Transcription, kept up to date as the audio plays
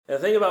And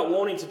the thing about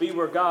wanting to be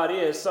where God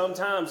is,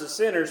 sometimes as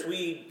sinners,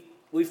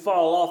 we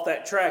fall off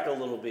that track a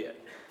little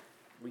bit.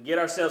 We get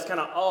ourselves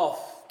kind of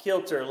off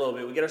kilter a little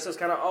bit. We get ourselves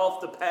kind of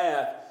off the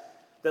path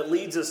that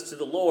leads us to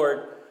the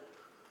Lord,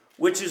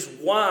 which is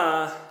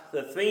why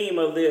the theme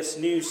of this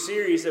new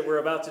series that we're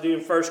about to do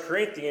in 1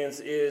 Corinthians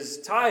is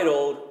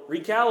titled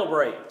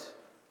Recalibrate.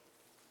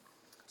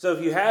 So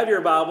if you have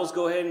your Bibles,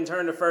 go ahead and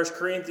turn to 1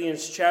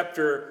 Corinthians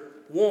chapter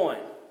 1.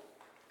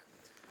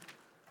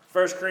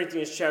 1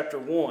 Corinthians chapter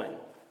 1.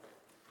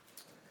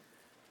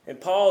 In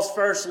Paul's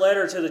first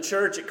letter to the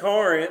church at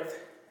Corinth,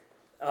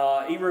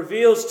 he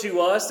reveals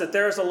to us that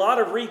there's a lot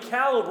of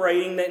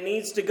recalibrating that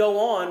needs to go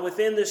on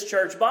within this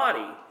church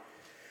body.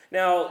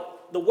 Now,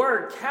 the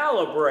word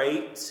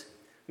calibrate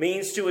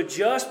means to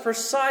adjust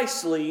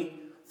precisely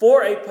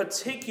for a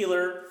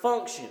particular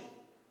function.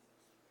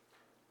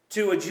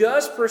 To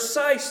adjust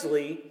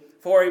precisely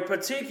for a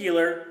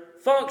particular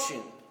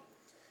function.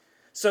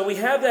 So we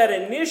have that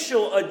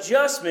initial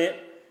adjustment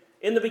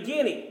in the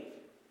beginning.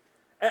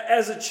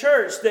 As a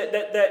church,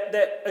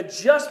 that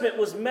adjustment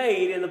was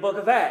made in the book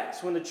of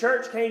Acts. When the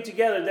church came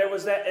together, there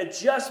was that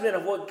adjustment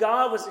of what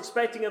God was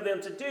expecting of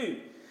them to do.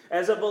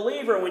 As a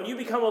believer, when you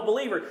become a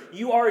believer,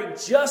 you are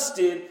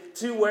adjusted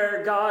to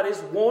where God is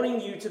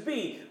wanting you to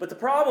be. But the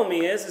problem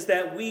is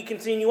that we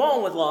continue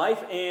on with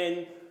life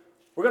and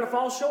we're going to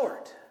fall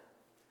short.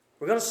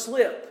 We're going to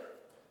slip.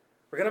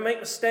 We're going to make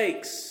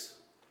mistakes.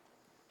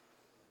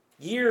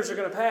 Years are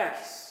going to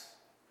pass.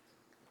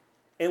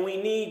 And we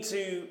need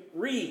to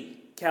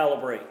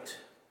recalibrate.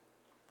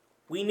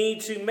 We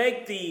need to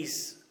make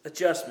these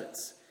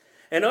adjustments.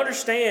 And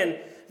understand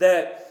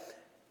that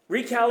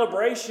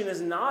recalibration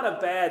is not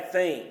a bad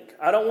thing.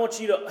 I don't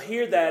want you to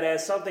hear that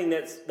as something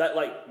that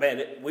like,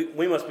 man,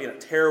 we must be in a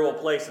terrible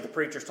place if the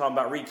preacher's talking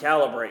about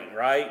recalibrating,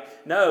 right?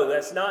 No,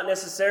 that's not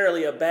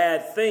necessarily a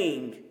bad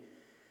thing.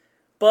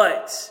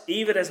 But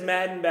even as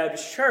Madden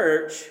Baptist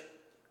Church,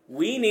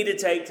 we need to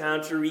take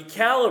time to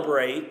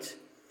recalibrate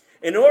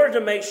in order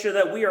to make sure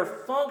that we are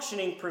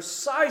functioning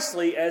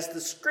precisely as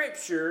the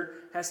Scripture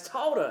has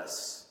taught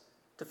us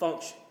to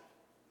function.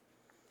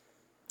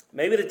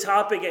 Maybe the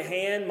topic at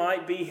hand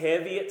might be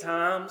heavy at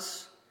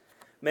times.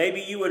 Maybe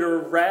you would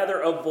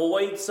rather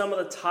avoid some of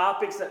the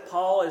topics that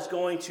Paul is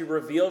going to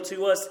reveal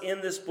to us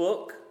in this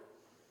book.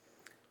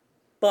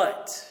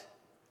 But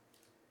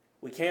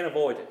we can't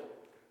avoid it.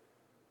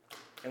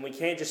 And we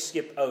can't just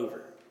skip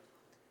over.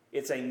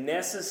 It's a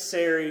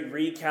necessary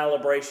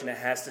recalibration that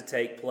has to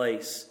take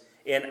place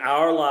in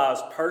our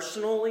lives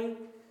personally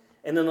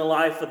and in the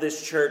life of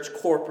this church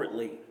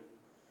corporately.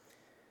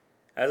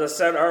 As I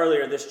said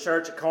earlier, this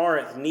church at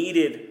Corinth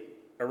needed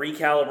a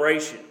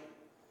recalibration.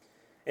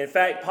 In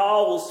fact,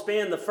 Paul will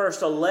spend the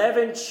first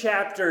 11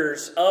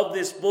 chapters of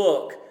this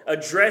book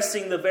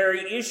addressing the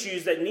very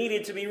issues that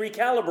needed to be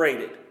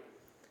recalibrated.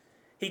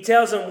 He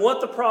tells them what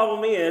the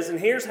problem is, and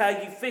here's how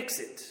you fix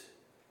it.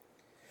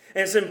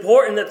 And it's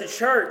important that the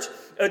church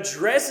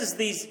addresses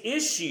these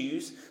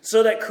issues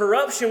so that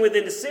corruption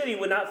within the city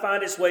would not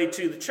find its way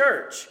to the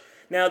church.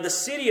 Now, the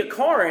city of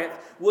Corinth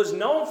was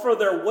known for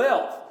their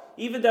wealth,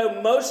 even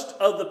though most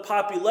of the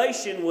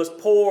population was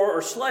poor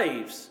or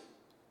slaves.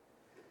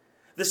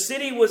 The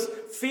city was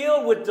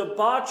filled with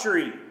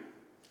debauchery.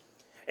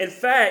 In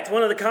fact,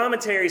 one of the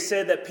commentaries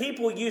said that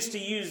people used to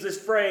use this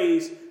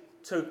phrase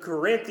to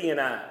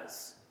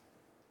Corinthianize,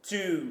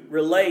 to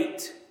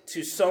relate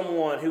to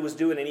someone who was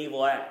doing an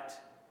evil act.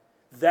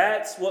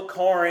 That's what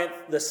Corinth,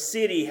 the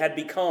city, had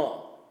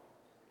become.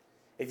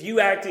 If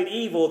you acted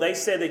evil, they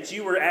said that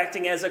you were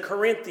acting as a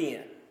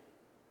Corinthian.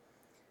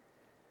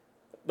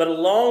 But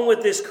along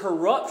with this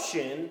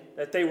corruption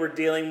that they were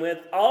dealing with,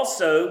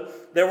 also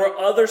there were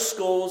other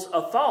schools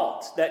of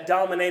thought that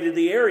dominated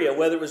the area,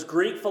 whether it was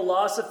Greek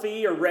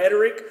philosophy or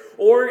rhetoric,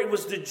 or it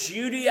was the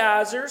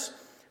Judaizers,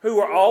 who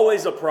were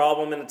always a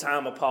problem in the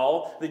time of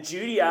Paul. The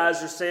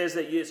Judaizer says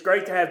that it's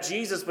great to have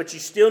Jesus, but you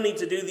still need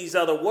to do these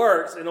other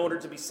works in order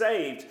to be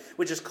saved,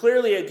 which is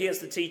clearly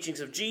against the teachings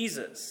of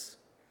Jesus.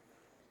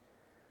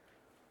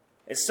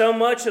 And so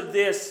much of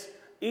these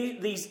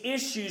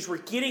issues were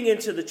getting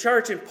into the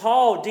church, and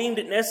Paul deemed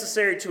it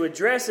necessary to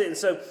address it. And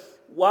so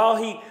while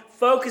he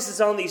focuses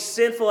on these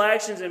sinful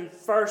actions in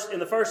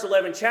the first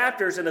 11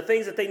 chapters and the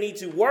things that they need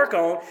to work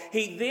on,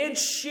 he then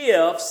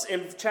shifts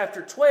in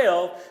chapter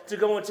 12 to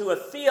go into a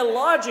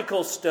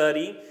theological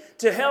study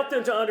to help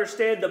them to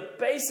understand the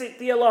basic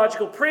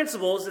theological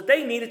principles that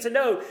they needed to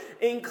know,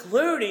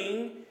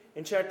 including,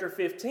 in chapter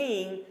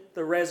 15,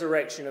 the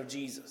resurrection of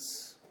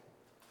Jesus.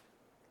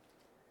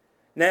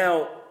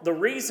 Now, the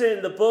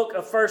reason the book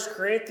of 1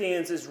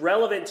 Corinthians is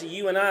relevant to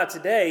you and I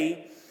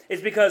today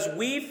is because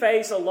we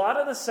face a lot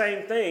of the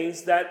same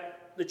things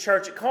that the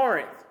church at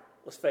Corinth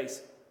was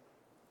facing.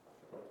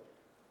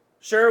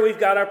 Sure, we've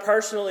got our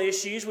personal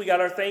issues. We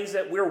got our things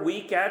that we're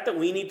weak at that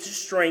we need to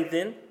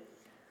strengthen.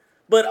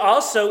 But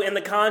also in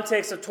the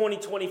context of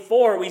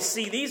 2024, we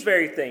see these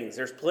very things.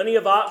 There's plenty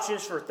of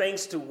options for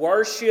things to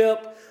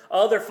worship,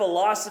 other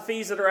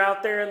philosophies that are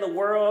out there in the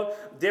world,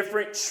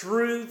 different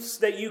truths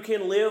that you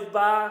can live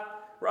by,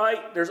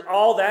 right? There's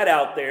all that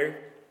out there.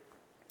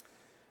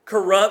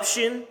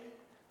 corruption,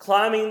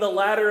 climbing the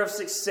ladder of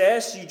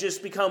success. You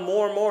just become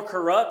more and more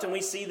corrupt, and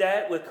we see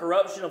that with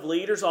corruption of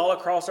leaders all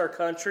across our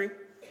country.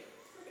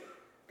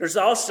 There's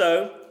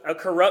also a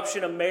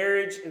corruption of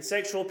marriage and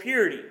sexual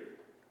purity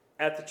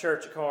at the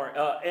church of Corinth,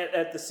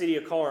 at the city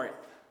of Corinth.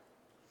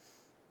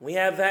 We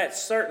have that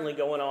certainly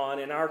going on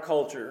in our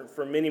culture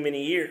for many,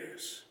 many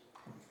years.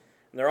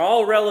 And they're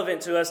all relevant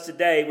to us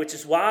today, which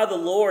is why the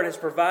Lord has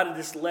provided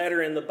this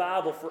letter in the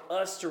Bible for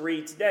us to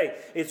read today.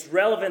 It's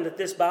relevant that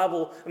this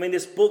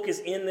book is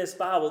in this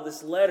Bible,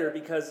 this letter,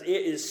 because it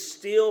is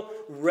still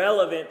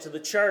relevant to the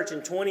church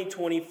in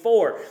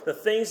 2024. The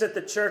things that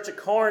the church at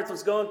Corinth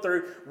was going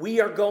through, we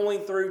are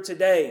going through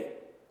today.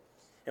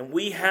 And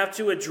we have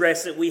to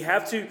address it. We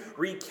have to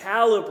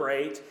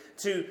recalibrate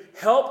to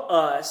help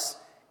us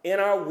in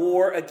our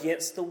war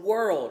against the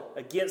world,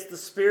 against the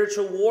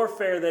spiritual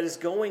warfare that is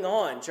going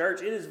on.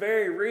 Church, it is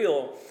very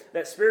real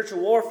that spiritual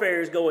warfare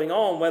is going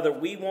on, whether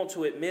we want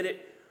to admit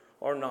it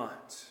or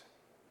not.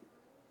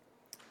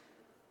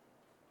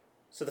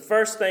 So the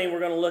first thing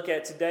we're going to look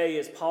at today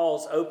is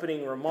Paul's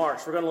opening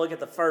remarks. We're going to look at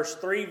the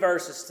first 3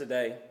 verses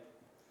today,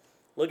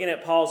 looking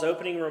at Paul's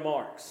opening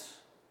remarks.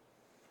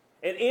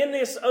 And in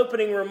this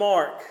opening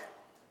remark,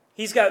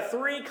 he's got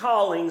 3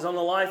 callings on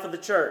the life of the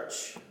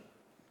church.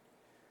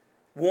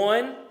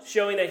 1,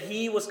 showing that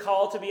he was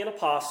called to be an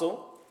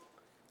apostle.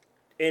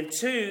 And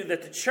 2,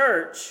 that the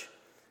church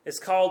is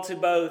called to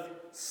both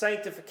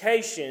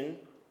sanctification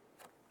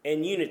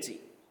and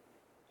unity.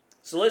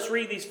 So let's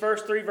read these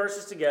first 3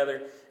 verses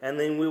together, and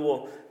then we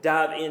will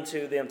dive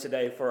into them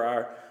today for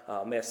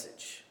our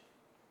message.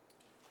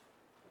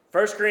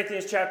 1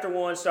 Corinthians chapter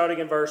 1, starting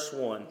in verse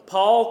 1.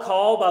 Paul,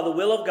 called by the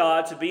will of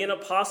God to be an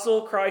apostle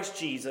of Christ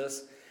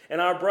Jesus,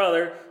 and our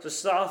brother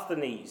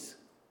Sosthenes,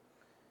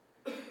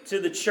 to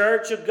the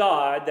church of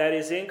God that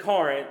is in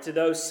Corinth, to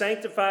those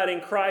sanctified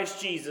in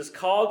Christ Jesus,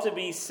 called to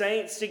be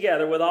saints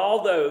together with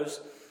all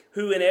those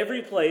who in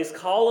every place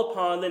call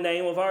upon the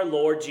name of our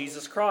Lord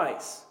Jesus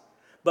Christ,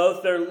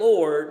 both their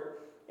Lord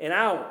and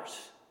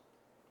ours.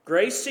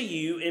 Grace to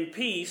you and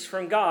peace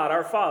from God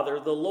our Father,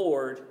 the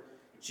Lord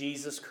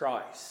Jesus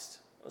Christ.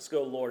 Let's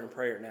go, Lord, in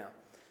prayer now.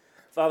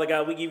 Father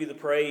God, we give you the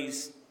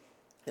praise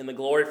and the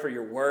glory for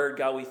your word.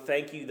 God, we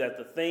thank you that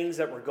the things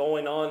that were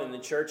going on in the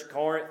church of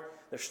Corinth,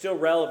 they're still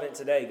relevant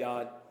today,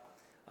 God.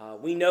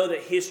 We know that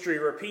history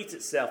repeats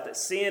itself, that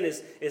sin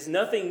is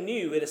nothing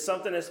new. It is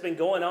something that's been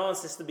going on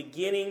since the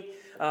beginning,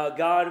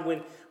 God,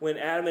 when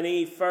Adam and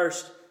Eve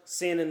first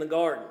sinned in the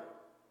garden.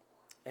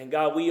 And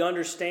God, we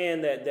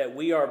understand that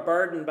we are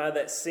burdened by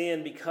that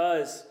sin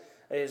because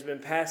it has been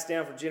passed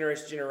down from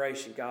generation to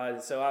generation, God.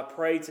 And so I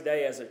pray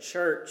today as a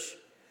church,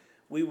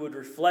 we would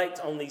reflect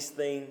on these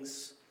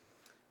things.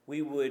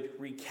 We would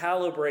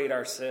recalibrate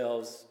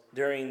ourselves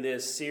during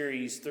this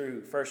series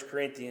through 1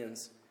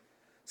 Corinthians,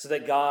 so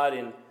that God,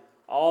 in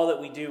all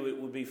that we do,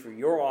 it would be for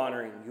your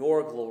honor and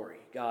your glory,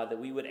 God, that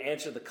we would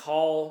answer the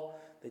call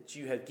that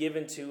you have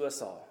given to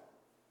us all.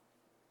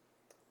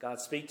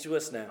 God, speak to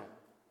us now.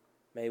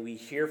 May we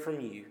hear from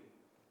you,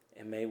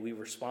 and may we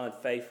respond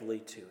faithfully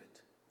to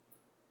it.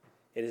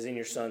 It is in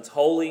your Son's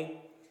holy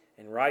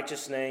and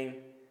righteous name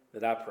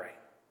that I pray.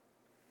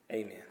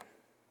 Amen.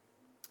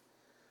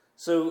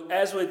 So,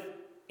 as with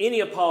any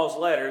of Paul's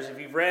letters, if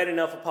you've read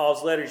enough of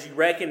Paul's letters, you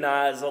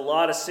recognize a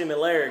lot of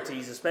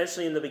similarities,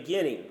 especially in the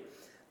beginning.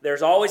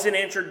 There's always an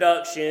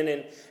introduction,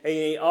 and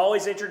he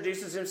always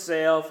introduces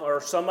himself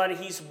or somebody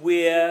he's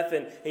with,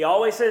 and he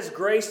always says,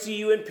 grace to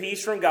you and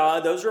peace from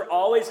God. Those are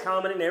always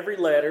common in every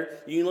letter.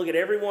 You can look at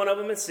every one of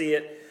them and see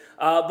it.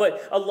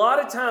 But a lot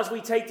of times we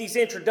take these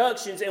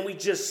introductions and we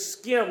just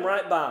skim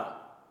right by them.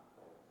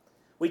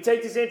 We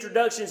take these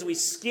introductions, we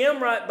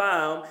skim right by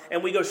them,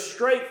 and we go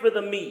straight for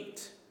the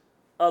meat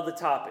of the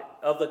topic,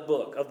 of the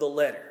book, of the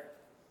letter.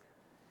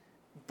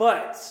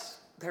 But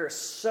there's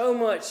so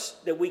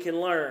much that we can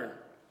learn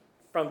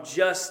from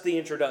just the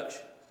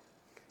introduction.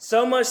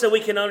 So much that we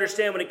can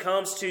understand when it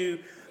comes to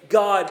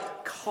God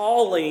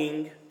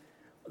calling,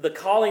 the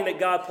calling that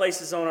God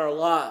places on our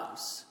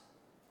lives.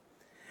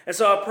 And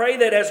so I pray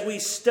that as we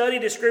study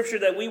the Scripture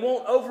that we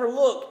won't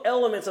overlook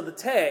elements of the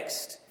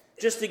text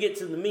just to get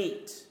to the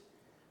meat.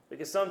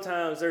 Because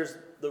sometimes there's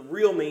the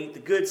real meat, the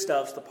good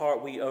stuff's the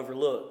part we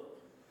overlook.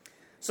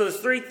 So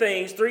there's 3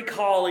 things, 3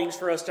 callings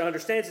for us to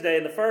understand today.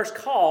 And the first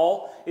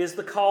call is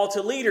the call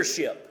to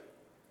leadership.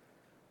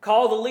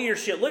 Call to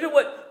leadership. Look at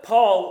what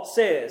Paul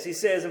says. He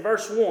says in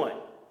verse 1,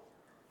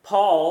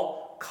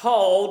 Paul,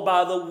 called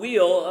by the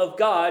will of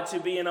God to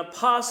be an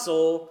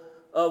apostle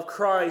of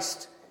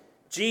Christ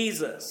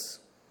Jesus.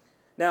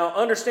 Now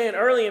understand,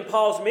 early in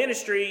Paul's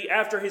ministry,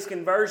 after his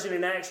conversion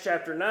in Acts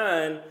chapter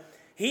 9,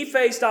 he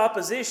faced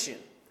opposition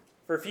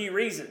for a few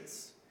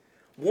reasons.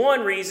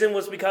 One reason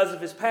was because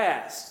of his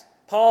past.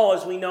 Paul,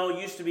 as we know,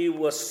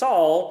 was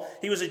Saul.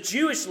 He was a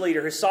Jewish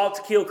leader who sought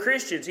to kill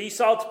Christians. He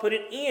sought to put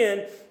an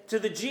end to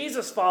the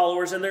Jesus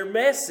followers and their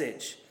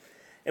message.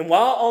 And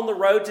while on the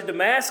road to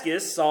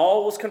Damascus,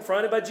 Saul was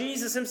confronted by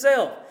Jesus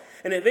himself.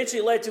 And it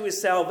eventually led to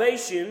his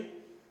salvation.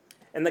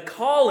 and the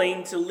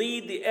calling to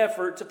lead the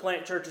effort to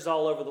plant churches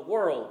all over the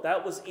world.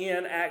 That was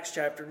in Acts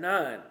chapter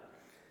 9.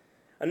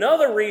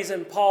 Another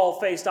reason Paul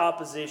faced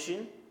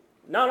opposition,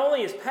 not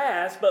only his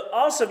past, but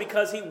also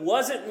because he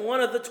wasn't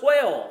one of the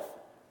 12.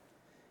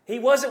 He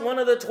wasn't one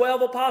of the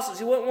 12 apostles.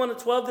 He wasn't one of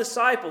the 12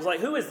 disciples. Like,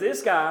 who is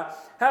this guy?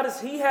 How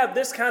does he have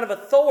this kind of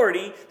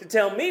authority to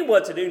tell me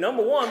what to do?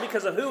 Number one,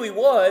 because of who he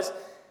was.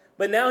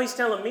 But now he's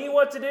telling me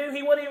what to do?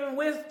 He wasn't even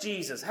with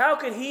Jesus. How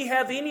could he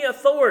have any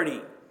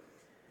authority?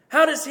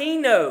 How does he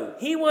know?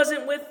 He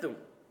wasn't with them.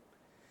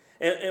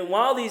 And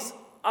while these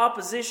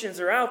oppositions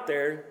are out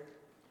there,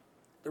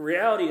 the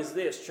reality is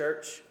this,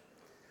 church.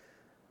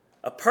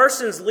 A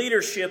person's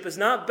leadership is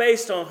not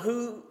based on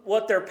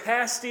what their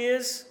past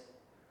is,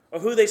 or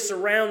who they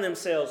surround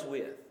themselves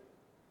with.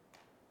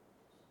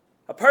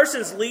 A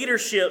person's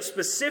leadership,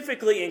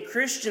 specifically in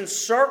Christian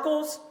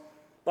circles,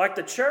 like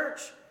the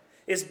church,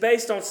 is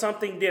based on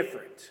something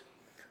different.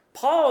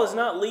 Paul is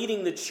not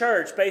leading the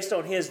church based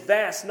on his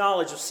vast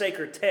knowledge of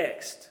sacred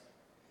text.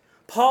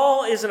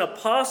 Paul is an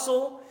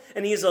apostle,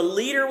 and he is a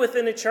leader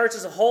within the church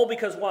as a whole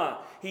because why?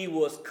 He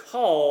was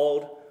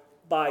called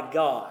by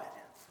God.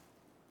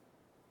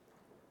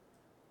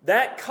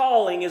 That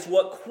calling is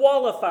what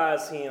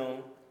qualifies him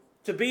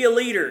to be a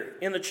leader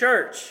in the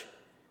church.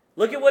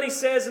 Look at what he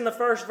says in the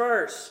first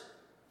verse.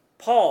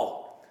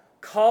 Paul,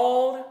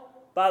 called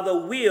by the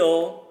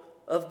will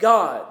of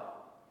God.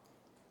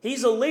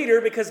 He's a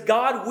leader because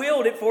God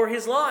willed it for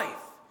his life.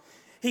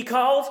 He's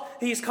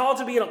called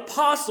to be an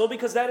apostle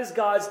because that is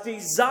God's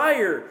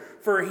desire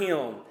for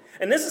him.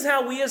 And this is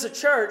how we as a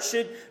church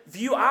should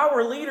view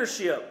our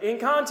leadership in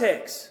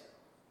context.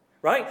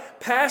 Right?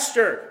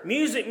 Pastor,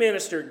 music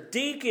minister,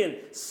 deacon,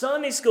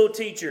 Sunday school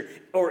teacher,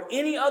 or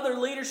any other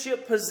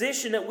leadership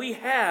position that we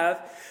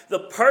have, the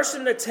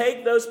person to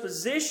take those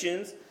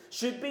positions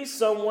should be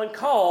someone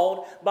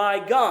called by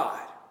God.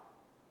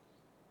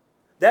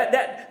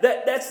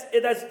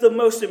 That's the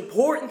most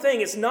important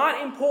thing. It's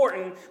not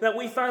important that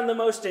we find the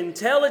most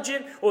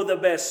intelligent or the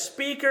best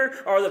speaker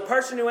or the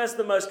person who has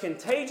the most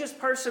contagious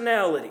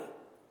personality.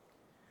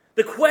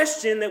 The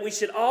question that we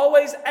should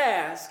always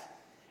ask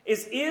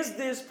is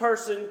this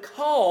person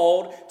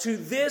called to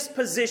this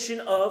position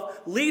of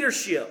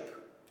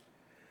leadership?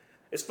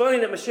 It's funny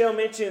that Michelle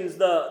mentions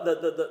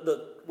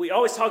we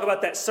always talk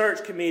about that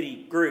search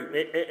committee group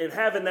and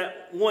having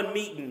that one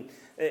meeting,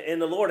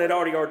 and the Lord had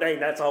already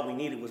ordained that's all we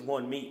needed was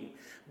one meeting.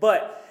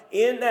 But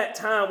in that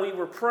time, we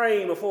were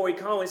praying before we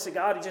come. We said,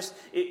 God,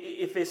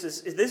 if this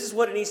is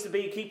what it needs to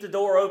be, keep the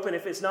door open.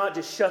 If it's not,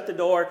 just shut the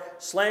door,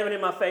 slam it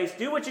in my face.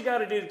 Do what you got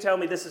to do to tell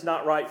me this is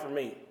not right for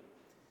me.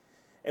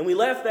 And we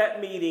left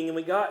that meeting, and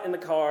we got in the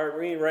car,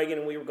 me and Reagan,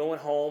 and we were going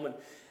home. And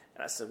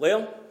I said, well,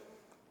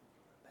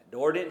 that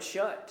door didn't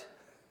shut.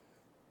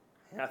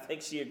 And I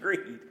think she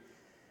agreed.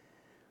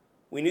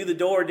 We knew the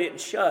door didn't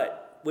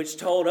shut, which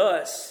told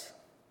us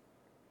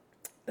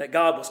that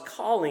God was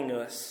calling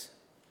us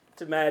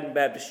to Madden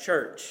Baptist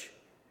Church,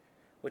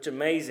 which,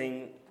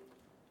 amazing,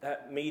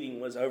 that meeting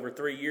was over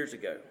 3 years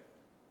ago.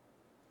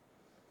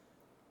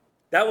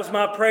 That was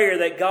my prayer,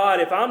 that God,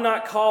 if I'm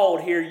not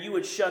called here, you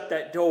would shut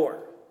that door.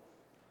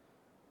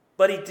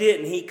 But he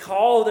didn't. He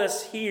called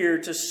us here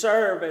to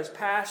serve as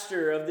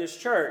pastor of this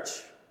church,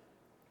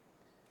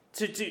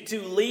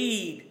 to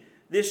lead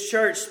this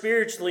church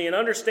spiritually, and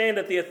understand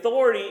that the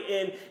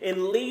authority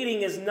in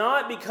leading is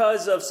not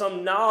because of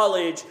some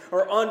knowledge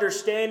or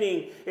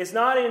understanding. It's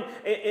not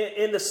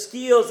in the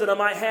skills that I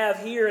might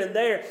have here and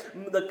there.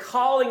 The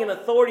calling and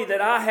authority that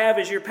I have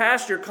as your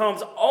pastor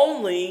comes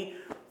only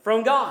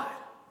from God.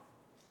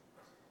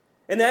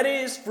 And that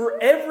is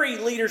for every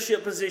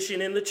leadership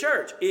position in the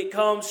church. It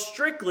comes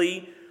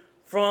strictly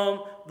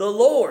from the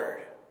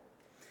Lord.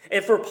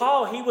 And for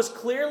Paul, he was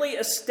clearly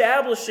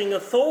establishing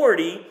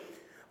authority,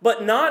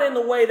 but not in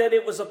the way that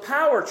it was a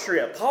power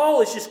trip.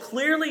 Paul is just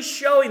clearly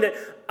showing that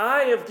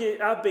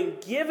I've been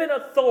given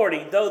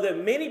authority, though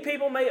that many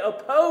people may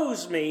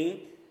oppose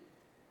me.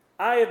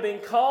 I have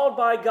been called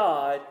by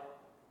God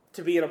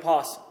to be an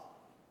apostle.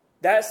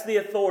 That's the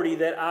authority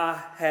that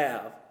I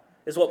have,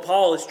 is what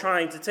Paul is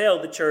trying to tell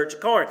the church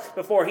at Corinth.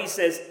 Before he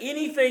says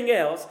anything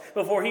else,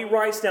 before he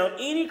writes down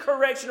any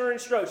correction or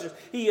instructions,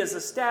 he is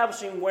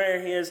establishing where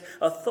his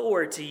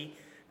authority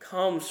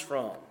comes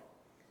from.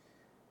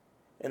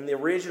 And the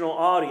original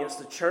audience,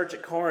 the church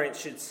at Corinth,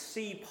 should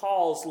see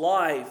Paul's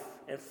life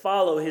and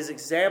follow his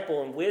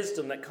example and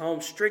wisdom that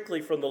comes strictly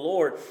from the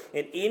Lord.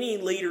 And any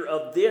leader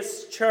of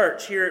this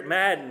church here at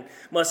Madden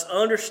must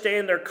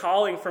understand their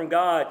calling from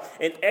God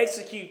and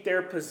execute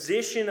their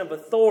position of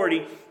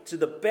authority to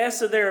the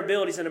best of their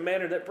abilities in a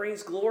manner that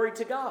brings glory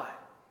to God.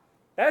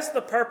 That's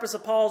the purpose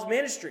of Paul's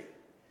ministry,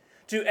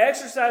 to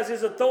exercise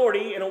his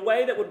authority in a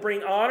way that would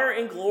bring honor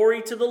and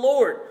glory to the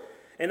Lord.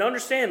 And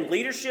understand,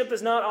 leadership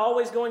is not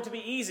always going to be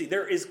easy.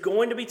 There is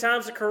going to be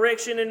times of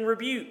correction and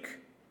rebuke.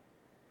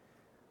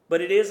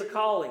 But it is a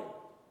calling.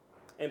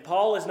 And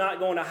Paul is not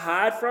going to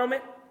hide from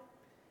it,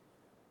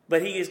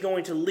 but he is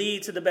going to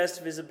lead to the best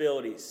of his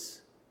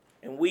abilities.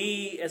 And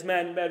we, as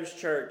Madden Baptist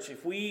Church,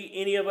 if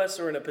any of us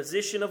are in a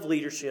position of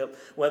leadership,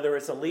 whether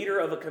it's a leader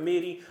of a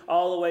committee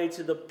all the way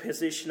to the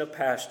position of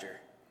pastor,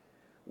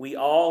 we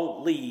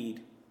all lead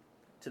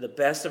to the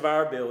best of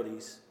our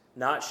abilities,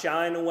 not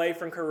shying away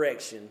from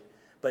correction,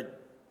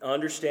 but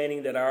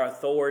understanding that our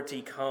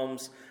authority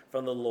comes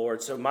from the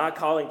Lord. So my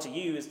calling to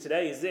you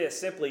today is this: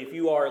 simply, if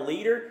you are a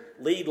leader,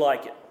 lead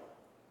like it.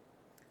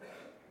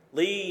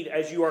 Lead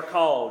as you are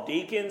called.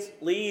 Deacons,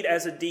 lead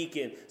as a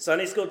deacon.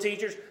 Sunday school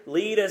teachers,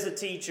 lead as a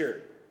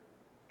teacher.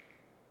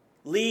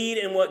 Lead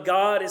in what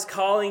God is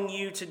calling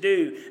you to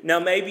do. Now,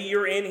 maybe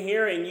you're in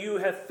here and you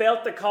have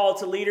felt the call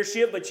to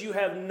leadership, but you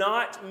have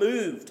not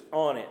moved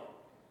on it.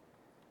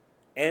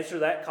 Answer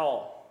that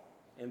call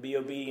and be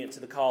obedient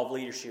to the call of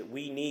leadership.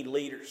 We need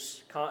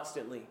leaders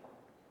constantly.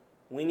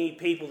 We need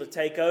people to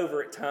take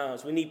over at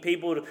times. We need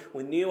people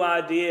with new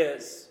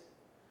ideas.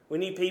 We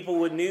need people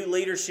with new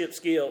leadership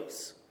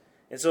skills.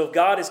 And so if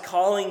God is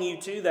calling you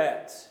to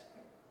that,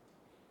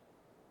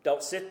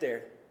 don't sit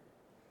there.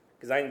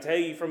 Because I can tell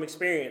you from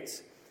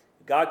experience,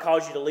 if God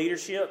calls you to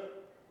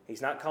leadership,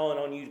 He's not calling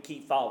on you to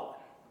keep following.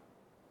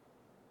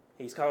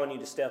 He's calling you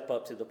to step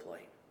up to the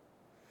plate.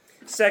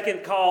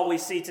 Second call we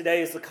see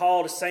today is the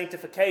call to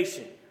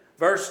sanctification.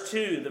 Verse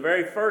 2, the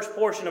very first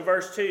portion of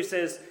verse 2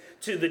 says,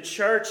 to the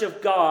church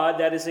of God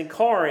that is in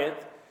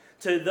Corinth,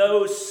 to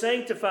those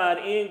sanctified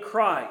in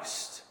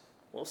Christ.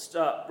 We'll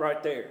stop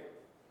right there.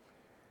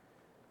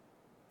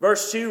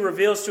 Verse 2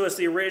 reveals to us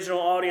the original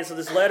audience of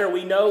this letter.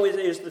 We know it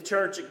is the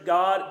church of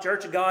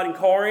God in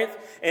Corinth,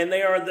 and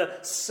they are the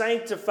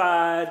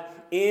sanctified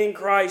in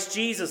Christ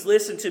Jesus.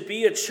 Listen, to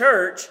be a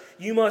church,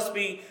 you must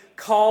be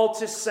called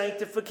to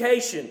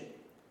sanctification,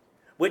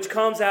 which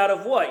comes out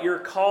of what? Your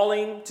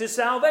calling to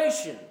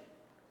salvation.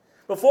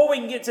 Before we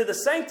can get to the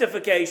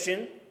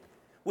sanctification,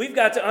 we've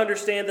got to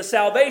understand the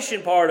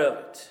salvation part of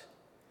it.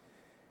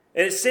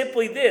 And it's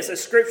simply this: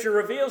 as Scripture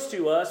reveals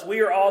to us, we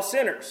are all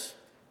sinners.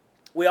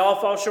 We all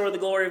fall short of the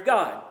glory of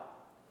God.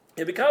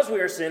 And because we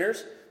are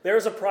sinners, there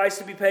is a price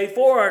to be paid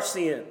for our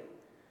sin.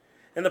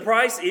 And the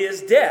price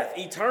is death,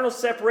 eternal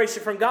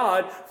separation from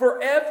God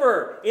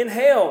forever in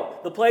hell,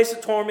 the place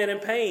of torment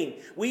and pain.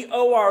 We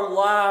owe our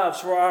lives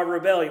for our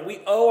rebellion.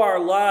 We owe our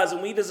lives,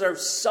 and we deserve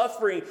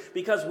suffering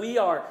because we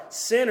are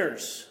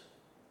sinners.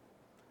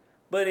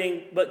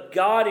 But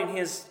God, in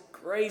His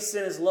grace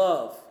and His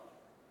love,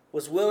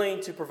 was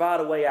willing to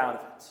provide a way out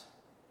of it.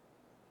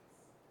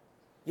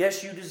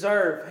 Yes, you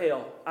deserve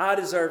hell. I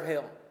deserve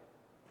hell.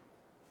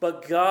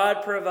 But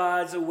God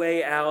provides a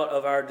way out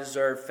of our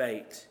deserved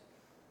fate.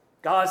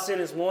 God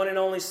sent His one and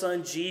only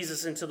Son,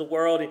 Jesus, into the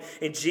world.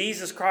 And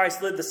Jesus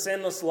Christ lived the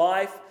sinless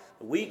life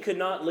that we could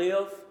not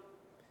live.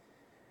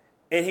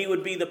 And He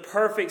would be the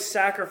perfect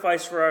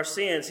sacrifice for our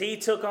sins. He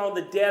took on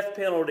the death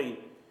penalty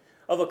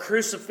of a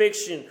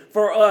crucifixion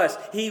for us.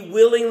 He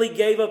willingly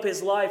gave up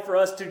His life for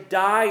us to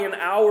die in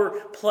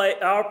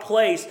our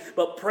place.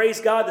 But praise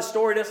God, the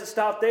story doesn't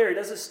stop there. It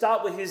doesn't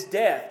stop with His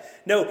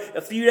death. No,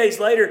 a few days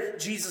later,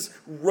 Jesus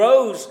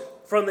rose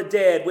from the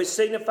dead, which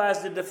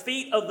signifies the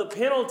defeat of the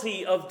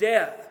penalty of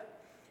death.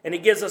 And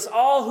it gives us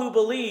all who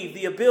believe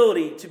the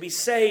ability to be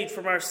saved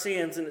from our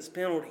sins and its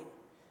penalty.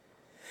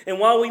 And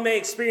while we may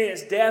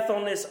experience death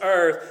on this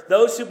earth,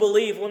 those who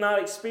believe will not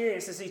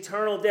experience this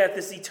eternal death,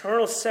 this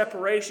eternal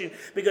separation,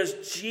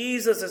 because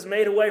Jesus has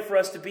made a way for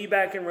us to be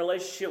back in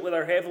relationship with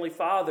our Heavenly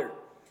Father.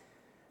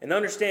 And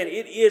understand,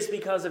 it is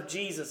because of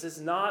Jesus. It's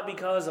not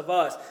because of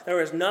us.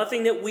 There is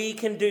nothing that we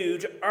can do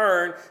to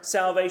earn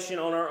salvation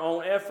on our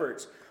own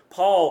efforts.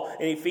 Paul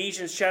in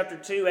Ephesians chapter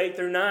 2, 8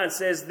 through 9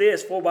 says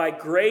this: "For by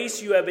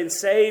grace you have been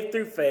saved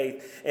through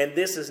faith, and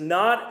this is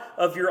not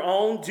of your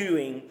own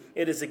doing.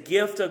 It is a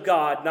gift of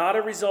God, not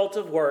a result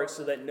of works,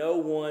 so that no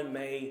one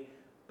may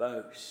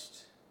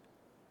boast."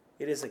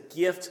 It is a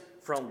gift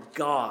from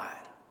God.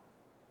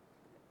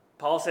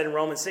 Paul said in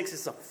Romans 6,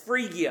 it's a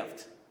free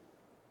gift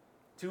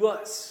to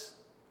us.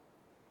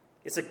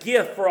 It's a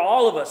gift for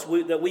all of us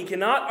that we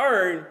cannot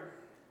earn,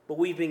 but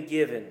we've been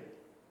given.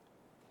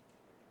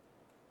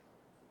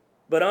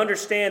 But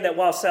understand that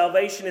while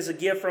salvation is a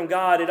gift from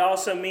God, it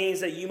also means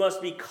that you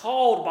must be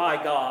called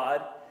by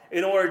God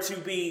in order to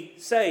be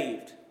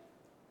saved.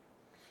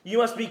 You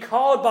must be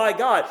called by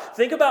God.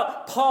 Think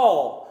about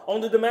Paul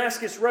on the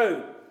Damascus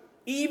Road.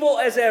 Evil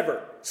as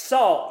ever.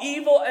 Saul,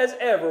 evil as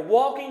ever,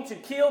 walking to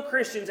kill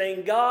Christians,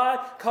 and God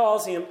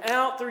calls him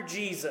out through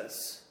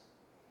Jesus.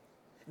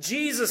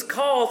 Jesus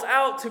calls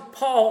out to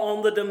Paul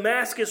on the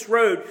Damascus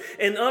Road.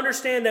 And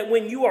understand that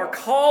when you are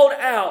called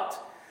out,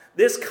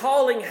 this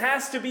calling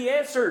has to be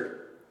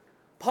answered.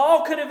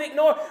 Saul could have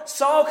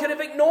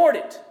ignored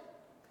it.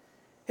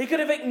 He could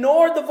have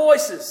ignored the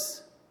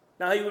voices.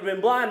 Now, he would have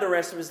been blind the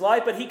rest of his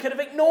life, but he could have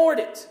ignored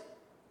it.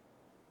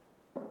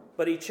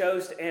 But he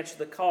chose to answer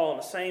the call, and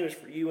the same is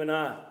for you and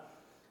I.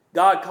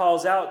 God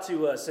calls out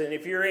to us, and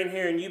if you're in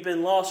here and you've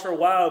been lost for a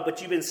while, but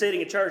you've been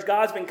sitting in church,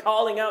 God's been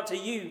calling out to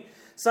you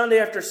Sunday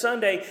after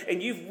Sunday,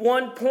 and you've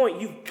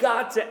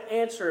got to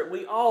answer it.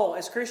 We all,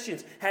 as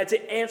Christians, had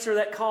to answer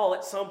that call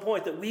at some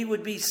point that we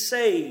would be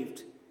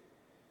saved.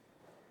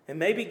 And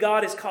maybe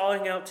God is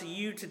calling out to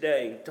you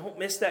today. Don't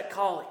miss that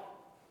calling.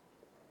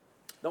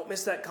 Don't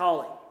miss that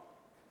calling.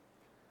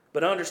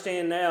 But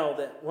understand now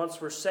that once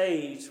we're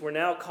saved, we're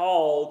now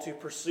called to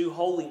pursue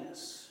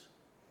holiness.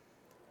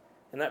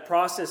 And that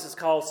process is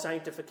called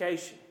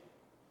sanctification.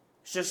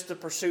 It's just the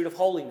pursuit of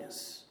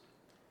holiness.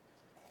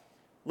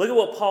 Look at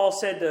what Paul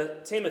said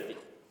to Timothy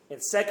in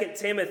 2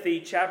 Timothy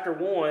chapter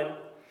 1,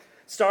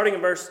 starting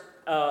in verse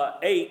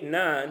 8 and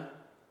 9.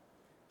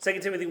 2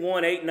 Timothy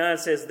 1, 8 and 9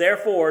 says,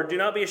 "Therefore, do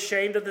not be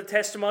ashamed of the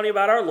testimony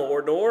about our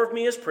Lord, nor of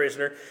me as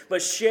prisoner,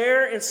 but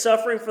share in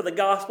suffering for the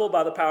gospel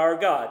by the power of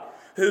God,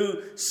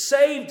 who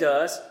saved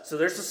us," so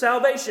there's the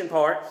salvation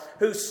part,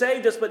 "who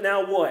saved us, but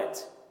now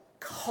what?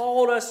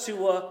 Called us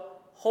to a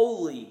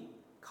holy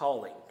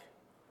calling.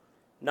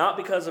 Not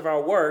because of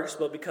our works,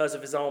 but because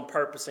of his own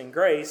purpose and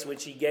grace,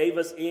 which he gave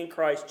us in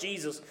Christ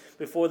Jesus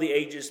before the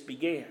ages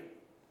began."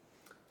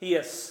 He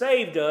has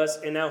saved us,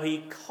 and now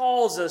he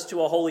calls us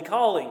to a holy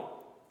calling.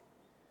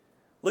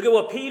 Look at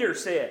what Peter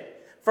said.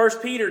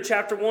 1 Peter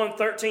chapter 1,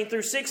 13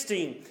 through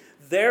 16.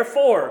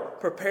 "Therefore,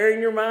 preparing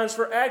your minds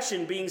for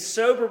action, being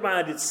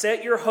sober-minded,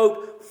 set your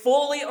hope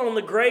fully on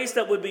the grace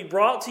that would be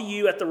brought to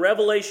you at the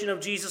revelation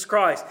of Jesus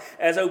Christ.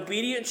 As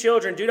obedient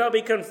children, do not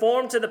be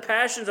conformed to the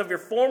passions of your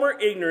former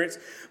ignorance,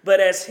 but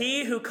as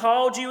he who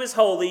called you is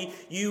holy,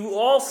 you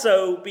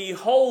also be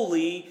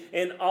holy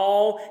in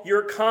all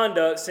your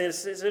conduct,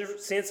 since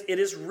it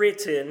is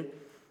written,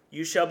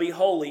 'You shall be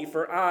holy,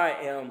 for I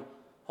am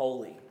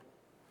holy.'"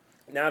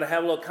 Now, to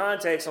have a little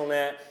context on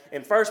that,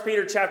 in 1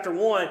 Peter chapter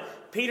 1,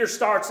 Peter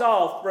starts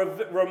off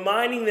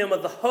reminding them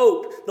of the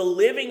hope, the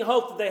living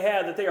hope that they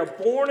have, that they are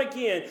born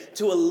again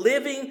to a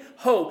living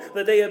hope,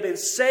 that they have been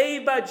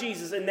saved by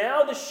Jesus. And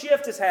now the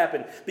shift has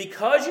happened.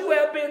 Because you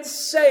have been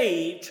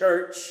saved,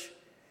 church,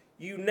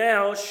 you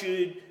now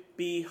should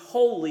be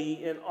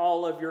holy in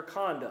all of your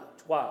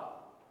conduct. Why?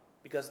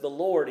 Because the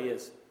Lord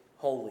is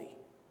holy.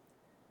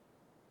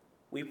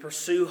 We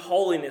pursue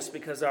holiness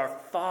because our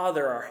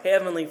Father, our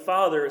Heavenly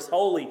Father, is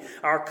holy.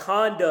 Our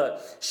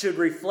conduct should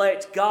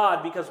reflect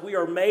God because we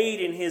are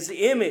made in His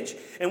image.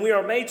 And we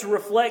are made to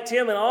reflect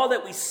Him in all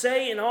that we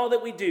say and all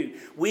that we do.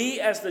 We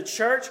as the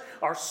church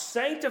are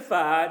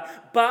sanctified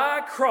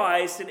by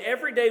Christ, and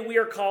every day we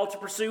are called to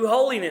pursue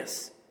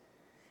holiness.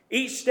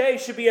 Each day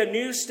should be a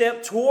new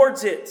step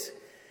towards it.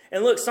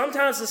 And look,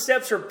 sometimes the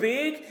steps are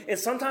big and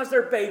sometimes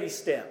they're baby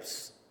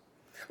steps.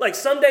 Like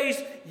some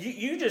days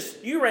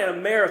you ran a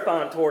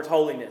marathon towards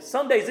holiness.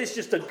 Some days it's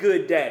just a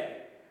good day,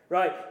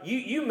 right?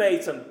 You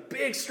made some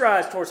big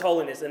strides towards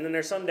holiness, and then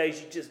there's some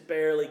days you just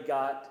barely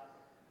got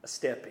a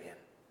step in.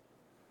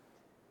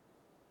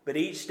 But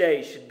each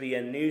day should be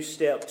a new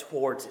step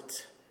towards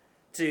it.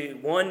 To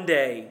one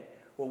day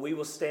where we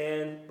will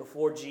stand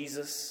before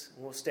Jesus,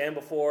 we'll stand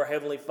before our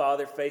Heavenly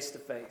Father face to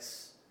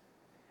face,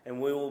 and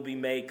we will be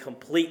made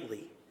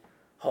completely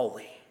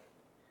holy.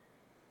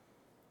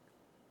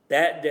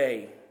 That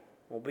day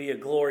will be a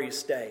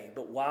glorious day.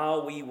 But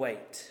while we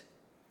wait,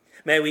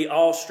 may we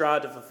all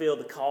strive to fulfill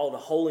the call to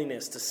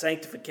holiness, to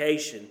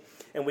sanctification.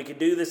 And we can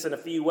do this in a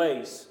few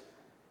ways.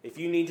 If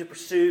you need to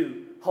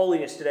pursue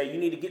holiness today, you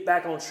need to get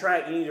back on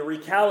track. You need to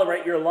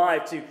recalibrate your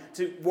life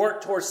to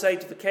work towards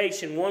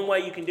sanctification. One way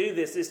you can do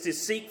this is to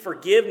seek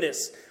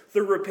forgiveness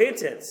through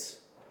repentance.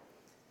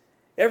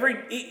 Every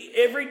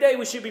day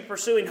we should be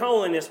pursuing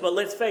holiness, but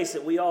let's face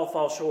it, we all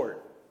fall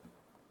short.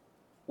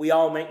 We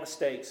all make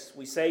mistakes.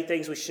 We say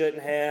things we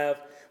shouldn't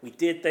have. We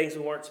did things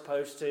we weren't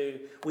supposed to.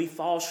 We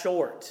fall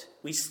short.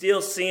 We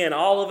still sin.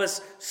 All of us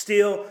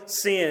still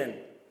sin,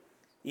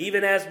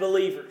 even as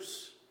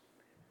believers.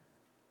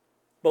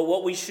 But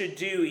what we should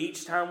do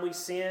each time we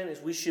sin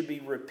is we should be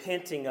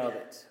repenting of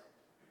it,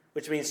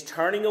 which means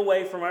turning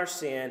away from our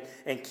sin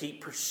and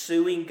keep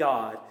pursuing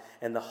God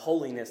and the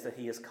holiness that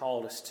He has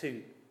called us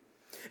to.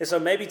 And so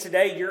maybe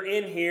today you're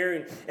in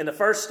here and the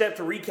first step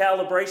to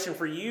recalibration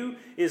for you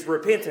is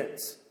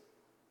repentance.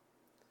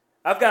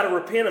 I've got to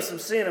repent of some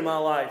sin in my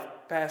life,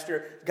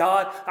 Pastor.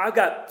 God, I've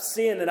got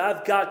sin that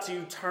I've got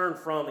to turn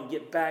from and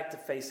get back to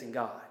facing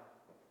God.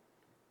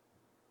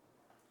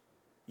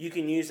 You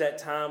can use that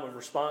time of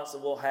response that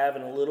we'll have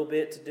in a little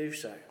bit to do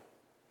so.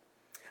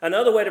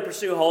 Another way to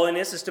pursue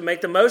holiness is to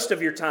make the most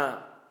of your time.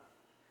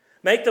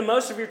 Make the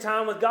most of your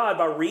time with God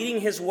by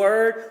reading His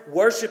Word,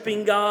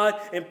 worshiping God,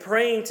 and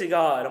praying to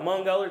God,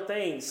 among other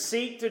things.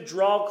 Seek to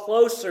draw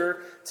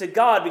closer to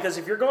God, because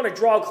if you're going to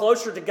draw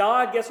closer to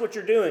God, guess what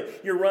you're doing?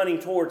 You're running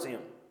towards Him.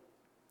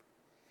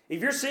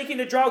 If you're seeking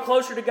to draw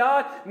closer to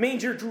God, it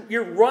means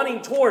you're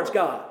running towards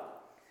God.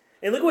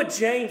 And look what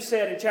James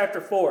said in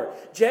chapter 4.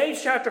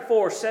 James chapter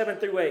 4, 7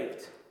 through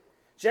 8.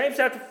 James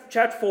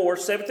chapter 4,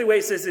 7 through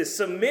 8 says this: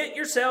 "Submit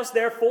yourselves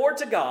therefore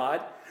to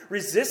God,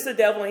 resist the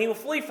devil, and he will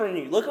flee from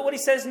you." Look at what he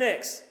says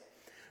next.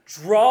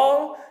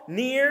 "Draw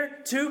near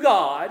to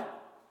God,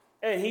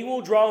 and He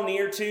will draw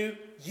near to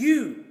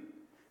you.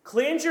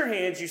 Cleanse your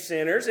hands, you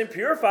sinners, and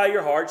purify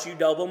your hearts, you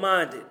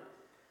double-minded."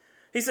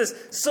 He says,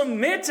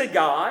 submit to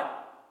God.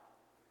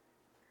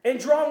 and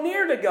draw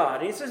near to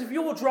God. And he says if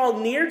you will draw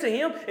near to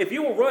Him, if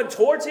you will run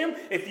towards Him,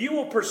 if you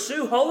will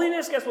pursue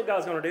holiness, guess what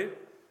God's going to do?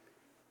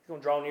 He's going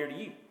to draw near to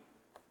you.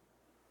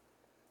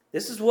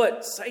 This is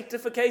what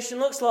sanctification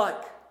looks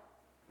like.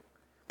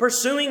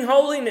 Pursuing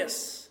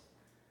holiness.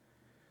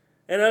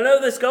 And I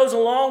know this goes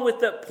along with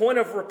the point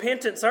of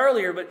repentance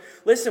earlier, but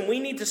listen, we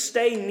need to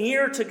stay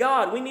near to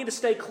God. We need to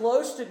stay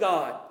close to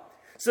God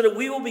so that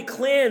we will be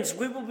cleansed,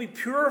 we will be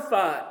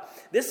purified.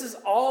 This is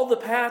all the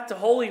path to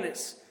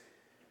holiness.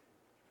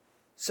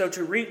 So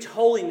to reach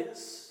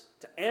holiness,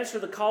 to answer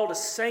the call to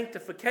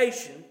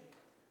sanctification,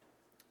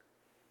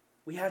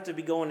 we have to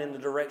be going in the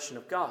direction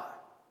of God.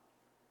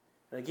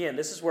 And again,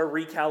 this is where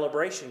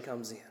recalibration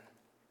comes in.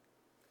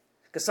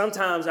 Because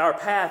sometimes our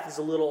path is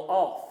a little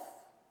off.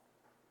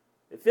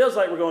 It feels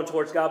like we're going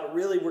towards God, but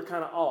really we're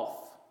kind of off.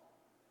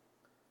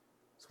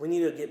 So we need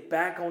to get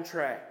back on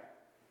track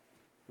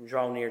and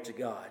draw near to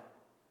God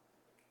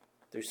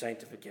through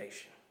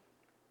sanctification.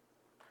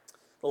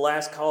 The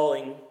last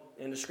calling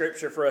in the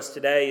Scripture for us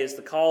today is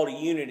the call to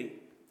unity.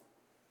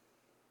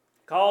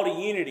 Call to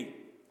unity.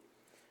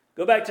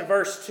 Go back to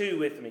verse 2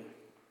 with me.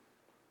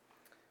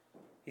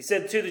 He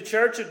said, to the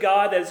church of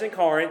God that is in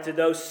Corinth, to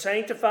those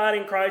sanctified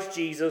in Christ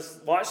Jesus,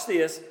 watch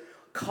this,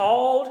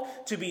 called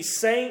to be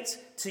saints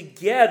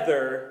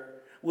together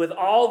with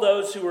all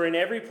those who are in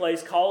every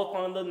place, call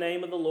upon the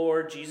name of the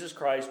Lord Jesus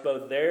Christ,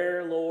 both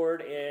their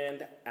Lord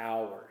and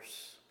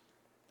ours.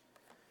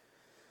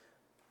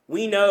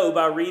 We know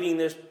by reading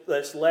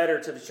this letter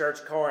to the church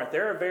of Corinth,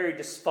 they're a very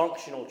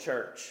dysfunctional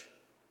church.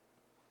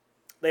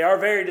 They are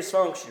very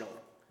dysfunctional.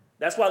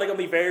 That's why they're going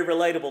to be very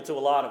relatable to a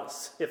lot of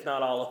us, if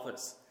not all of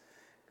us.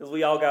 Because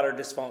we all got our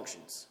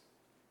dysfunctions.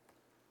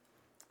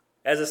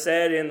 As I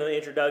said in the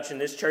introduction,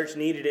 this church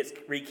needed its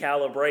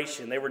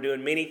recalibration. They were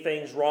doing many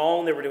things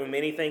wrong. They were doing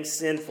many things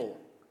sinful.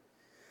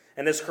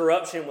 And this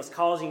corruption was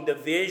causing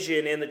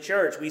division in the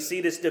church. We see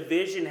this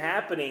division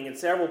happening in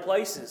several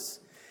places.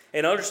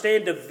 And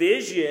understand,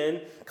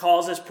 division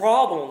causes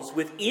problems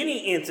with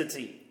any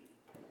entity.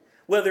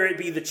 Whether it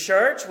be the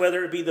church,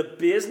 whether it be the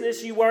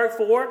business you work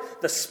for,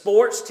 the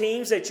sports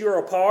teams that you're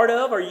a part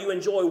of or you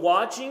enjoy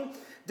watching,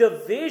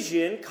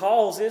 division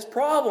causes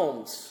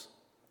problems.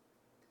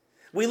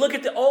 We look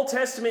at the Old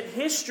Testament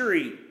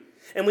history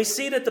and we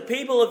see that the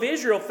people of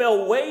Israel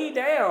fell way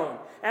down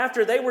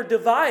after they were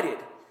divided.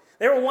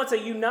 They were once a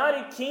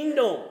united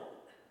kingdom.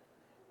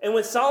 And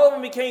when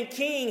Solomon became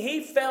king,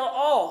 he fell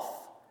off.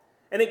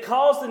 And it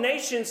caused the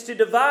nations to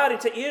divide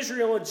into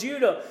Israel and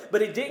Judah.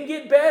 But it didn't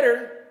get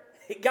better.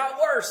 It got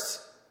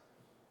worse.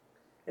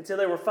 Until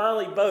they were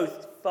finally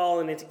both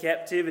fallen into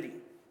captivity.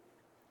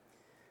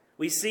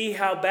 We see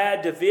how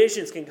bad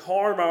divisions can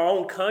harm our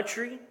own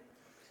country.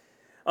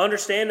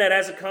 Understand that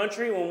as a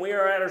country, when we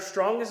are at our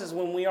strongest is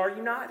when we are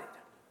united.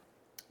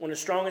 One of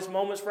the strongest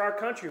moments for our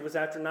country was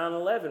after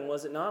 9/11,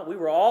 was it not? We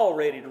were all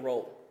ready to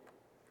roll.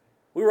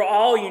 We were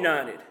all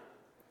united.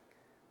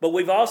 But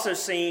we've also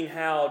seen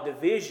how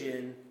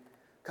division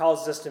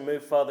causes us to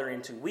move further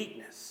into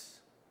weakness.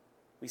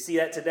 We see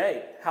that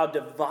today, how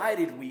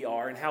divided we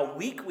are and how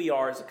weak we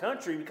are as a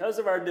country because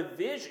of our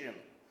division.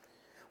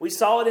 We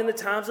saw it in the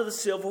times of the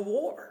Civil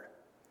War.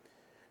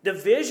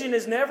 Division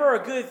is never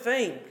a good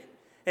thing,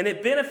 and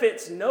it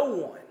benefits no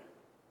one.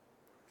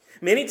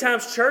 Many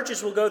times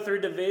churches will go through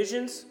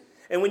divisions,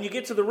 and when you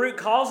get to the root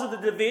cause of the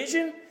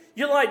division,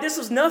 you're like, this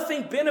is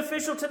nothing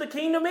beneficial to the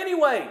kingdom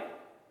anyway.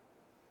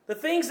 The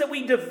things that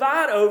we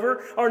divide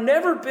over are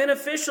never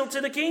beneficial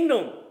to the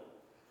kingdom.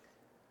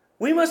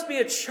 We must be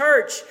a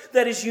church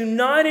that is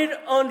united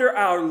under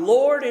our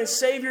Lord and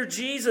Savior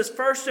Jesus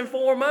first and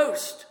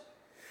foremost.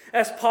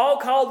 As Paul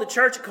called the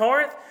church of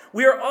Corinth,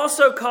 we are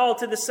also called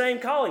to the same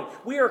calling.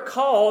 We are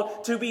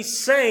called to be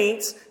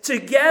saints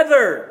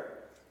together.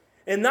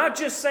 And not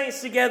just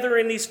saints together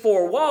in these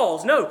four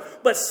walls, no,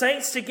 but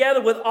saints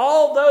together with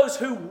all those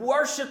who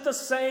worship the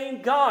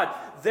same God.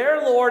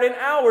 Their Lord and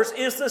ours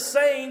is the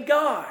same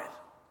God.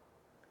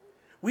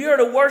 We are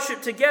to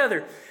worship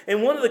together.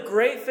 And one of the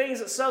great things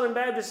that Southern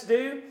Baptists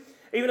do,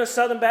 even though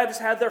Southern Baptists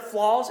have their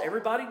flaws,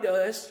 everybody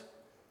does.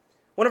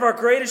 One of our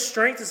greatest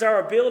strengths is our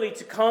ability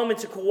to come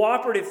into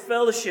cooperative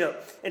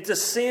fellowship and to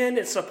send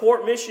and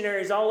support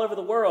missionaries all over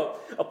the world.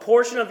 A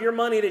portion of your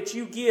money that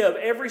you give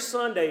every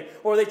Sunday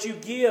or that you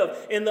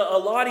give in the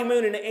Lottie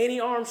Moon and the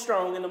Annie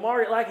Armstrong and the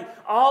Margaret Lackey,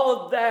 all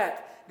of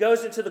that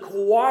goes into the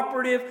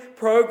cooperative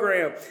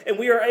program. And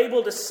we are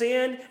able to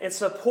send and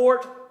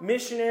support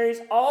missionaries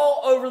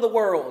all over the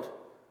world,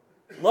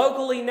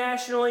 locally,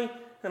 nationally,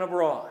 and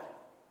abroad.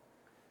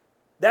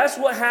 That's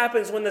what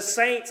happens when the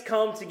saints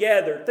come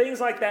together. Things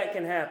like that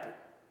can happen.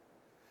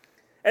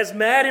 As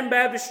Madden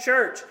Baptist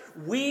Church,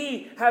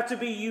 we have to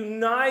be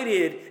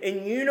united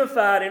and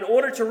unified in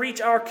order to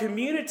reach our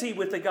community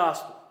with the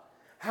gospel.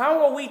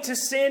 How are we to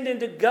send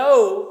and to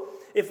go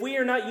if we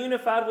are not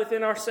unified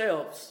within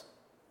ourselves?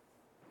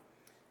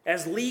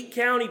 As Leake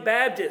County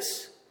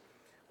Baptists,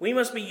 we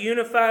must be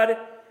unified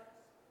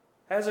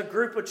as a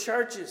group of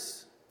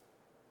churches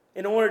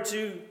in order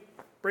to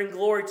bring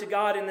glory to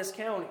God in this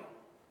county.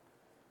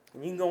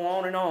 And you can go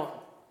on and on.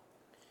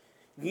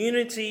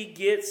 Unity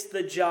gets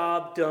the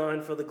job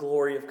done for the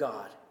glory of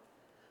God.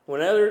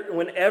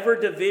 Whenever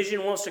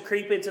division wants to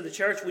creep into the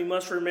church, we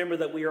must remember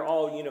that we are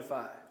all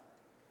unified.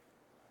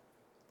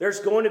 There's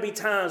going to be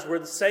times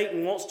where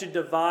Satan wants to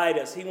divide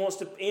us. He wants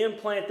to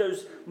implant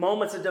those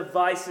moments of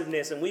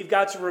divisiveness. And we've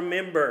got to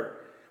remember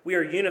we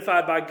are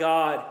unified by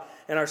God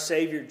and our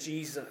Savior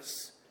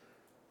Jesus.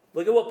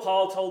 Look at what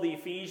Paul told the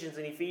Ephesians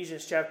in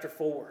Ephesians chapter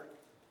 4.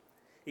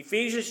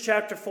 Ephesians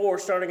chapter 4,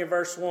 starting in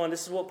verse 1,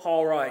 this is what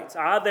Paul writes.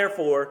 I,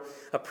 therefore,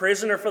 a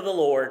prisoner for the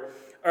Lord,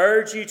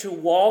 urge you to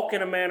walk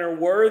in a manner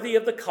worthy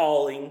of the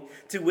calling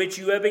to which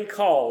you have been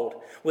called,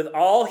 with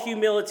all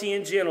humility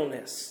and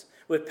gentleness,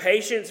 with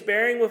patience,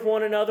 bearing with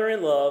one another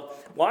in love.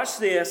 Watch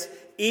this,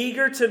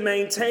 eager to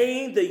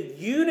maintain the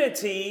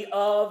unity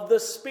of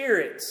the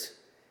Spirit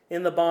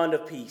in the bond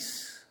of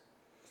peace.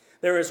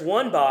 There is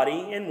one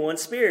body and one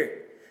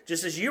Spirit,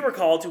 just as you were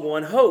called to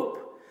one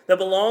hope that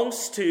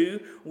belongs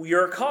to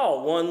your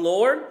call. One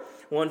Lord,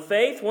 one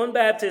faith, one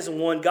baptism,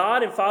 one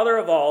God and Father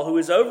of all, who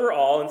is over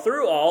all and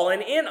through all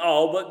and in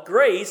all, but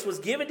grace was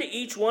given to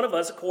each one of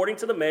us according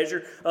to the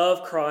measure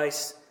of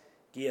Christ's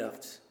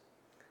gift.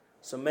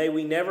 So may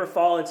we never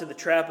fall into the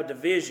trap of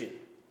division,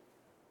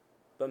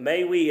 but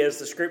may we, as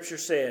the Scripture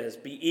says,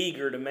 be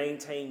eager to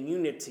maintain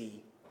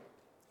unity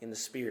in the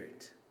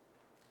Spirit.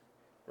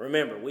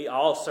 Remember, we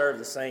all serve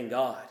the same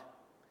God.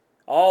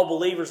 All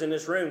believers in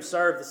this room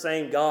serve the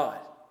same God.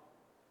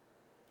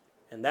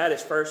 And that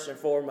is first and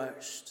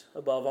foremost,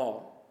 above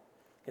all.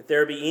 If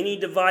there be any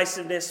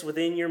divisiveness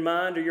within your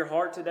mind or your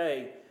heart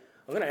today,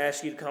 I'm going to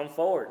ask you to come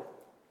forward.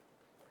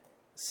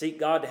 Seek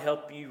God to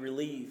help you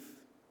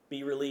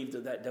be relieved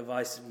of that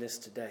divisiveness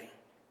today.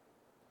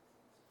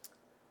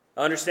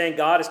 I understand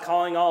God is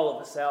calling all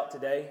of us out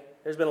today.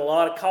 There's been a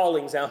lot of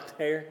callings out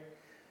there.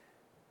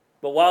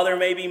 But while there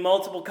may be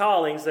multiple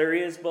callings, there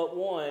is but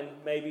one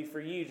maybe for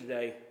you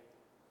today.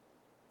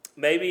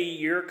 Maybe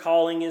your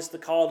calling is the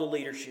call to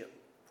leadership.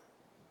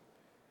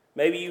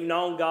 Maybe you've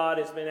known God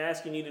has been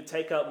asking you to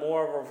take up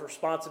more of a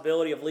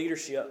responsibility of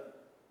leadership,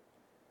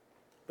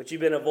 but you've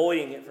been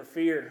avoiding it for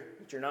fear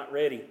that you're not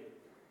ready.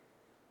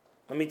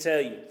 Let me tell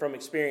you from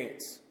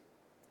experience,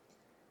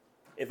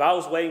 if I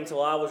was waiting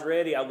until I was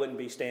ready, I wouldn't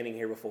be standing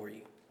here before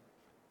you.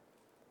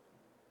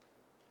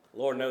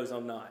 Lord knows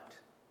I'm not.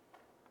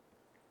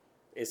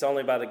 It's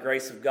only by the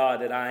grace of God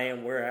that I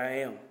am where I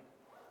am.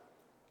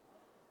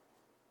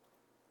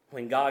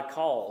 When God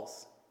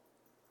calls,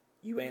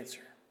 you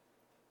answer.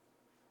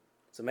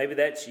 So maybe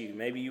that's you.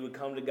 Maybe you would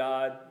come to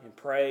God and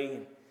pray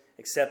and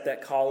accept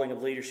that calling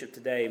of leadership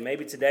today.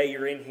 Maybe today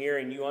you're in here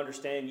and you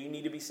understand you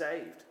need to be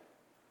saved.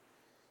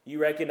 You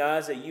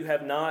recognize that you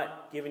have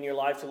not given your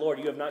life to the Lord.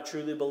 You have not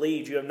truly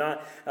believed. You have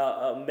not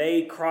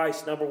made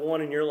Christ number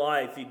one in your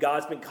life.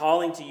 God's been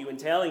calling to you and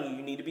telling you,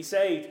 you need to be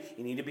saved.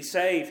 You need to be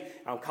saved.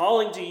 I'm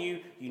calling to you.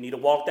 You need to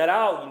walk that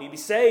out. You need to be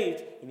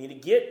saved. You need to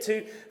get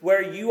to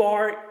where you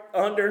are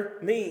under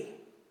me.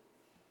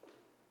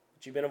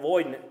 But you've been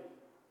avoiding it.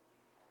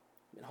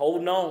 Been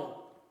holding on.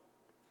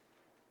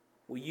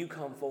 Will you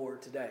come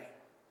forward today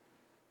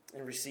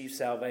and receive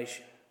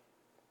salvation?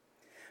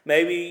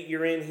 Maybe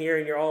you're in here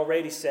and you're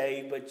already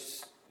saved, but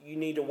you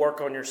need to work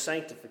on your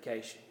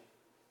sanctification.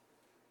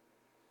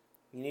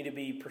 You need to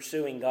be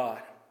pursuing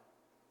God.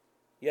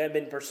 You haven't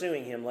been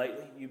pursuing Him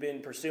lately. You've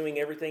been pursuing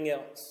everything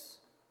else.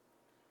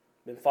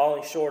 Been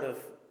falling short of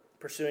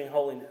pursuing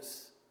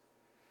holiness.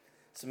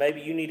 So maybe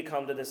you need to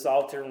come to this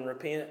altar and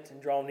repent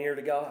and draw near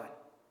to God.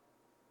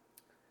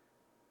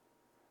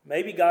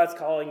 Maybe God's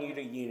calling you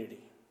to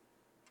unity.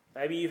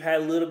 Maybe you've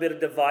had a little bit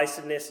of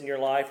divisiveness in your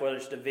life, whether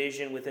it's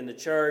division within the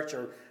church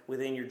or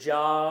within your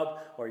job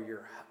or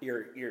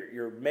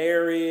your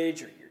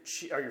marriage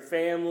or your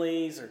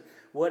families or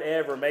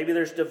whatever. Maybe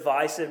there's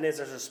divisiveness.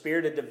 There's a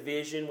spirit of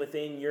division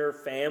within your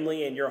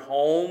family and your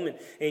home and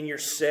in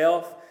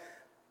yourself.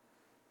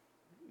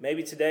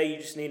 Maybe today you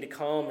just need to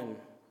come and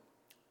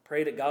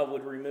pray that God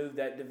would remove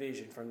that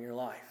division from your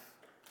life.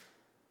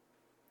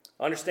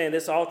 Understand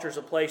this altar is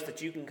a place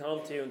that you can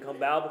come to and come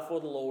bow before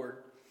the Lord.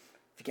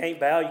 If you can't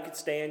bow, you can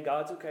stand.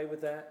 God's okay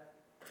with that.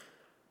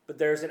 But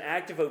there's an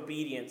act of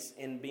obedience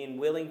in being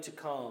willing to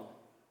come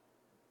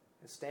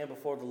and stand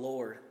before the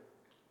Lord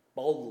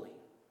boldly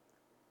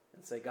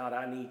and say, God,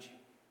 I need you,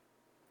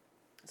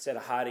 instead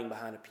of hiding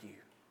behind a pew.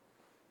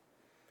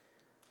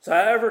 So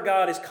however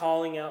God is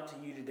calling out to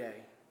you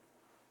today,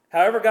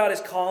 however God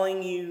is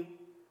calling you,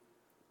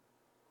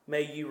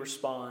 may you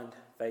respond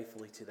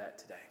faithfully to that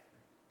today.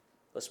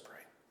 Let's pray.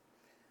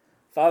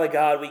 Father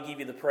God, we give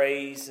you the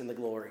praise and the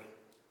glory.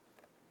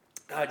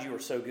 God, you are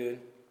so good.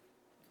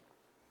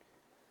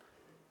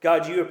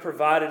 God, you have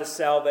provided us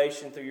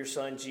salvation through your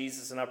Son,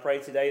 Jesus, and I pray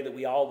today that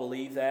we all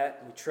believe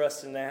that, we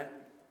trust in that.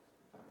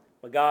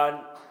 But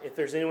God, if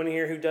there's anyone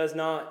here who does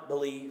not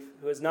believe,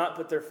 who has not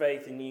put their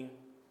faith in you,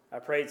 I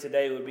pray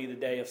today would be the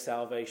day of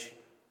salvation,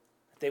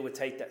 that they would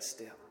take that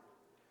step.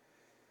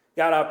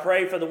 God, I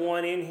pray for the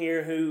one in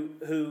here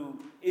who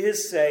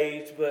is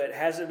saved but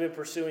hasn't been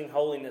pursuing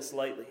holiness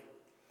lately,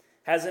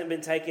 hasn't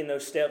been taking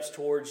those steps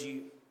towards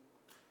you.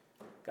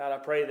 God, I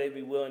pray they'd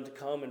be willing to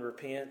come and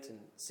repent and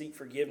seek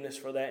forgiveness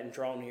for that and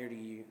draw near to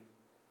you.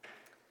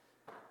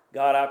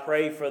 God, I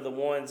pray for the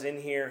ones in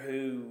here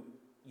who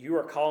you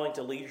are calling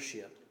to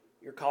leadership.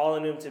 You're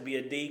calling them to be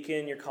a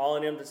deacon. You're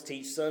calling them to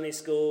teach Sunday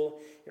school.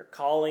 You're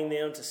calling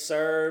them to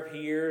serve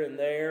here and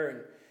there.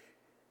 And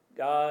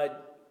God,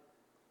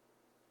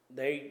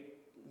 they've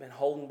been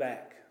holding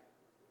back.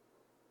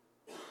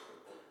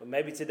 But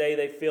maybe today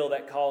they feel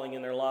that calling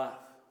in their life.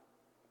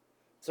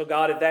 So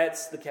God, if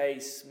that's the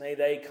case, may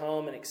they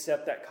come and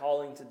accept that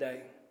calling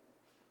today.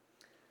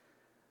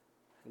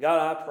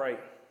 God, I pray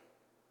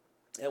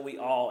that we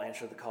all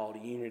answer the call to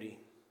unity.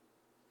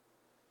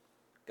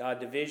 God,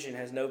 division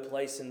has no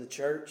place in the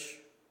church.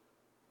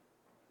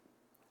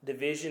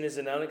 Division is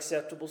an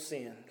unacceptable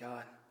sin,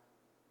 God.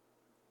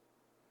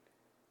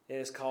 It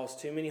has caused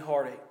too many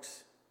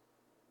heartaches.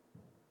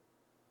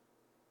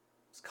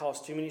 It's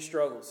caused too many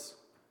struggles.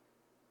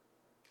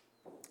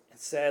 And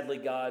sadly,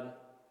 God,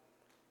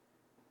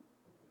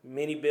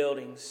 many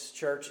buildings,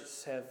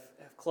 churches have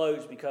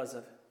closed because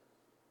of it.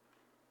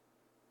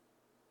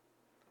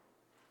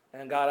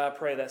 And God, I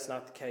pray that's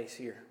not the case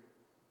here.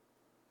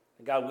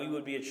 And God, we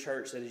would be a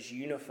church that is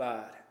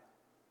unified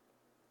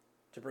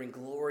to bring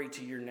glory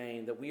to your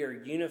name, that we are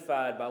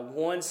unified by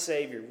one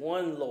Savior,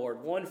 one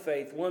Lord, one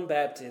faith, one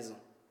baptism.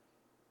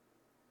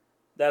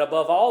 That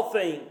above all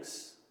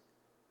things,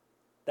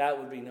 that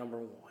would be number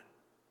one.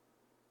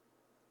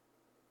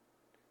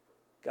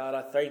 God,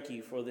 I thank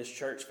you for this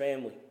church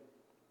family.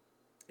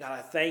 God,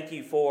 I thank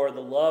you for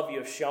the love you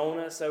have shown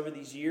us over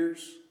these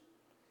years.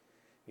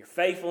 Your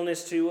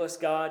faithfulness to us,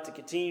 God, to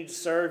continue to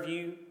serve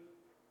you.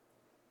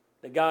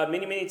 That God,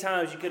 many, many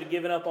times you could have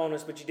given up on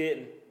us, but you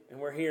didn't. And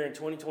we're here in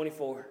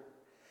 2024.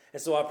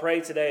 And so I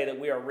pray today that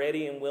we are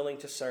ready and willing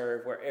to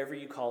serve wherever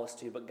you call us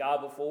to. But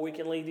God, before we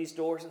can leave these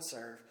doors and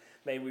serve,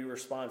 may we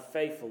respond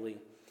faithfully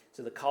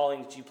to the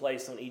calling that you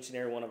placed on each and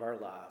every one of our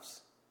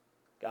lives.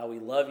 God, we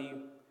love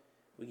you.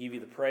 We give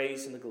you the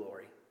praise and the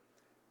glory.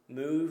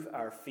 Move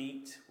our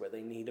feet where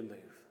they need to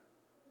move.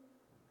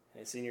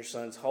 And it's in your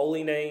Son's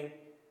holy name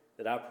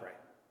that I pray.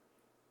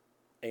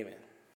 Amen.